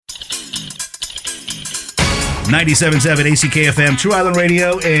97.7 ACKFM, True Island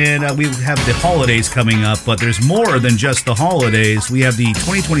Radio, and we have the holidays coming up, but there's more than just the holidays. We have the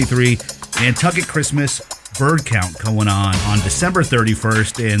 2023 Nantucket Christmas bird count going on December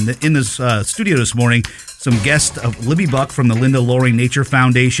 31st, and in this studio this morning, some guests of Libby Buck from the Linda Loring Nature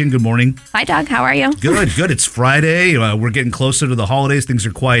Foundation. Good morning. Hi, Doug. How are you? Good. It's Friday. We're getting closer to the holidays. Things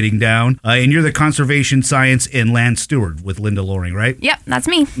are quieting down. And you're the Conservation Science and Land Steward with Linda Loring, right? Yep, that's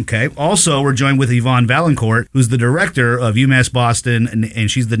me. Okay. Also, we're joined with Yvonne Valancourt, who's the director of UMass Boston, and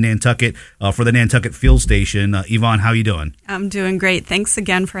she's the Nantucket for the Nantucket Field Station. Yvonne, how you doing? I'm doing great. Thanks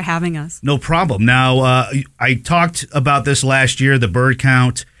again for having us. No problem. Now, I talked about this last year, the bird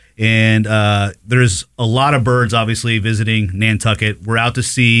count. And there's a lot of birds, obviously, visiting Nantucket. We're out to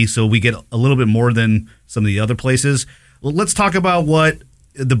sea, so we get a little bit more than some of the other places. Well, let's talk about what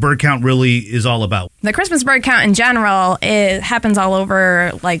the bird count really is all about. The Christmas bird count in general, it happens all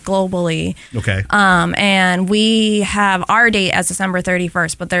over, like, globally. Okay. And we have our date as December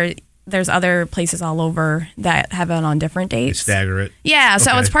 31st, but there's other places all over that have it on different dates. They stagger it. Yeah,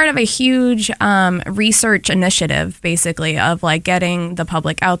 so it's part of a huge research initiative, basically, of like getting the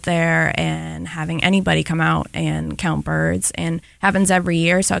public out there and having anybody come out and count birds, and happens every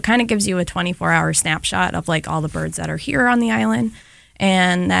year. So it kind of gives you a 24-hour snapshot of like all the birds that are here on the island,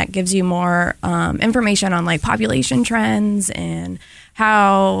 and that gives you more information on like population trends and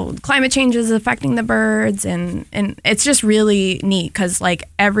how climate change is affecting the birds, and it's just really neat because like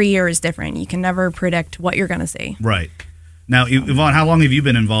every year is different. You can never predict what you're going to see. Right. Now, Yvonne, how long have you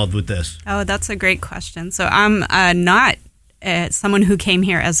been involved with this? Oh, that's a great question. So I'm not someone who came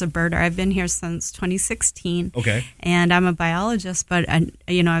here as a birder. I've been here since 2016. Okay. And I'm a biologist, but I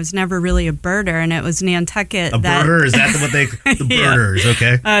was never really a birder, and it was Nantucket. Birder? Is that what they the birders? Yeah.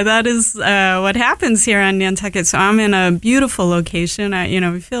 Okay. That is what happens here on Nantucket. So I'm in a beautiful location.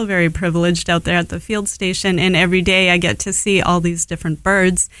 We feel very privileged out there at the field station, and every day I get to see all these different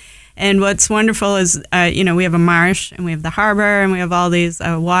birds. And what's wonderful is, we have a marsh, and we have the harbor, and we have all these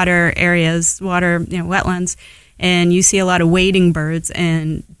water areas, wetlands. And you see a lot of wading birds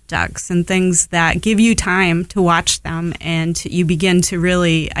and ducks and things that give you time to watch them, and you begin to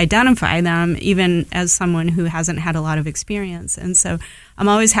really identify them, even as someone who hasn't had a lot of experience. And so I'm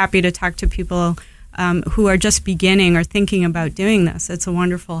always happy to talk to people who are just beginning or thinking about doing this. It's a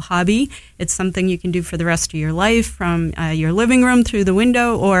wonderful hobby. It's something you can do for the rest of your life, from your living room through the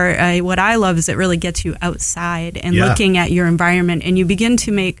window, or what I love is it really gets you outside and looking at your environment, and you begin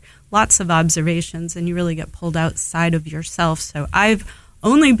to make lots of observations, and you really get pulled outside of yourself. So I've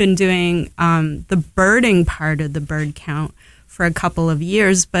only been doing the birding part of the bird count for a couple of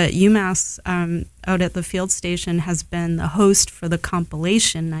years, but UMass out at the field station has been the host for the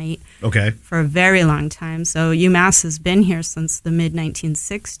compilation night for a very long time. So UMass has been here since the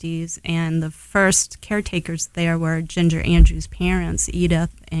mid-1960s, and the first caretakers there were Ginger Andrews' parents,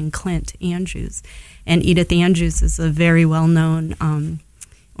 Edith and Clint Andrews. And Edith Andrews is a very well-known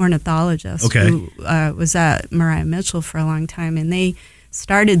ornithologist who was at Mariah Mitchell for a long time, and they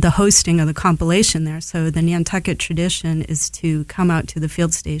started the hosting of the compilation there. So the Nantucket tradition is to come out to the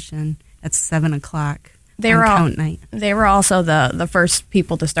field station at 7 o'clock on count night. They were also the first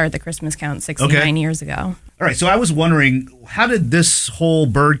people to start the Christmas count 69 years ago. All right, so I was wondering, how did this whole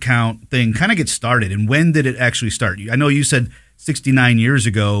bird count thing kind of get started, and when did it actually start? I know you said 69 years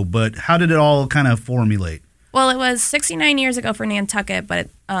ago, but how did it all kind of formulate? Well, it was 69 years ago for Nantucket, but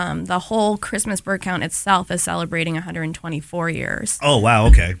the whole Christmas bird count itself is celebrating 124 years. Oh, wow,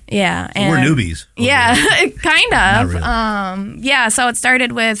 okay. Yeah. So we're newbies. Yeah, kind of. Not really. So it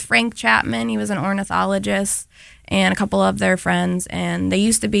started with Frank Chapman. He was an ornithologist, and a couple of their friends, and they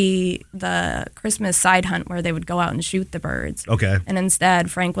used to be the Christmas side hunt where they would go out and shoot the birds. Okay. And instead,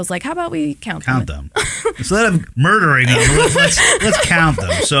 Frank was like, how about we count them? Instead of murdering them, let's count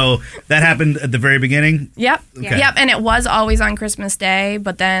them. So that happened at the very beginning? Yep. Okay. Yep, and it was always on Christmas Day,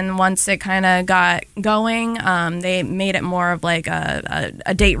 but then once it kind of got going, they made it more of like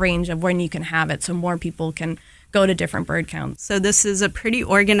a date range of when you can have it, so more people can go to different bird counts. So this is a pretty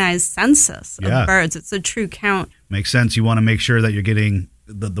organized census of birds. It's a true count. Makes sense. You want to make sure that you're getting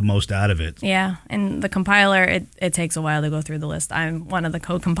the most out of it. Yeah, and the compiler, it takes a while to go through the list. I'm one of the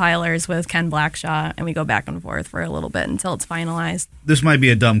co-compilers with Ken Blackshaw, and we go back and forth for a little bit until it's finalized. This might be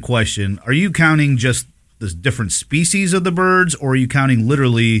a dumb question. Are you counting just the different species of the birds, or are you counting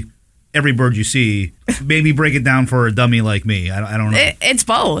literally every bird you see? Maybe break it down for a dummy like me. I don't know. It's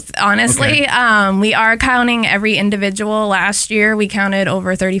both, honestly. Okay. We are counting every individual. Last year, we counted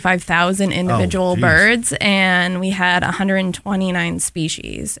over 35,000 individual birds, and we had 129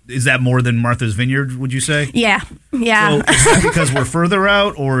 species. Is that more than Martha's Vineyard, would you say? Yeah. So is that because we're further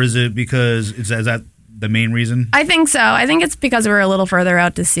out, or is it because is that the main reason? I think so. I think it's because we're a little further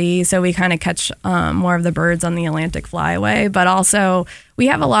out to sea, so we kind of catch more of the birds on the Atlantic flyway. But also, we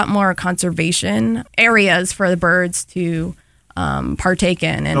have a lot more conservation areas for the birds to partake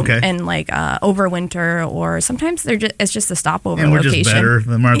in and like overwinter, or sometimes it's just a stopover and we're location. just better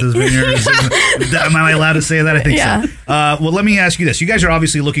than Martha's Vineyard. Am I allowed to say that? I think so. Well, let me ask you this. You guys are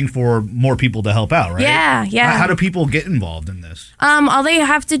obviously looking for more people to help out, right? Yeah. How do people get involved in this? All they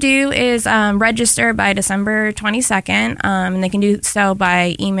have to do is register by December 22nd, and they can do so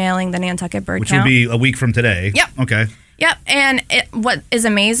by emailing the Nantucket Bird Which Count. would be a week from today. Yep. Okay. Yep, and what is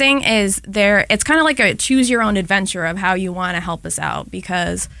amazing is it's kind of like a choose your own adventure of how you want to help us out,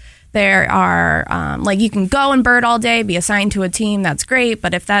 because there are like you can go and bird all day, be assigned to a team, that's great,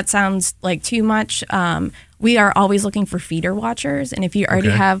 but if that sounds like too much, we are always looking for feeder watchers, and if you already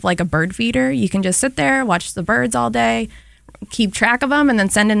have like a bird feeder, you can just sit there, watch the birds all day, keep track of them, and then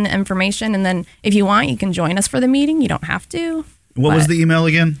send in the information, and then if you want, you can join us for the meeting. You don't have to. What was the email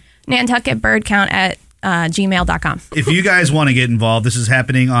again? NantucketBirdCount@gmail.com. If you guys want to get involved, this is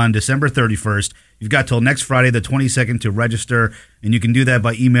happening on December 31st. You've got till next Friday, the 22nd, to register, and you can do that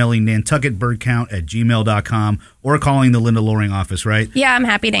by emailing NantucketBirdCount@gmail.com or calling the Linda Loring office, right? Yeah, I'm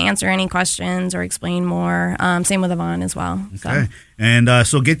happy to answer any questions or explain more. Same with Yvonne as well. Okay. And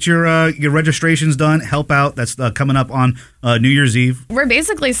so get your registrations done. Help out. That's coming up on New Year's Eve. We're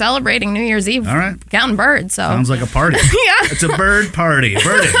basically celebrating New Year's Eve. All right. Counting birds. So sounds like a party. Yeah. It's a bird party.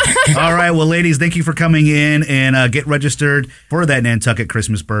 Birding. All right. Well, ladies, thank you for coming in and get registered for that Nantucket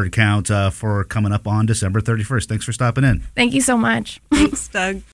Christmas Bird Count for coming up on December 31st. Thanks for stopping in. Thank you so much. Thanks, Doug.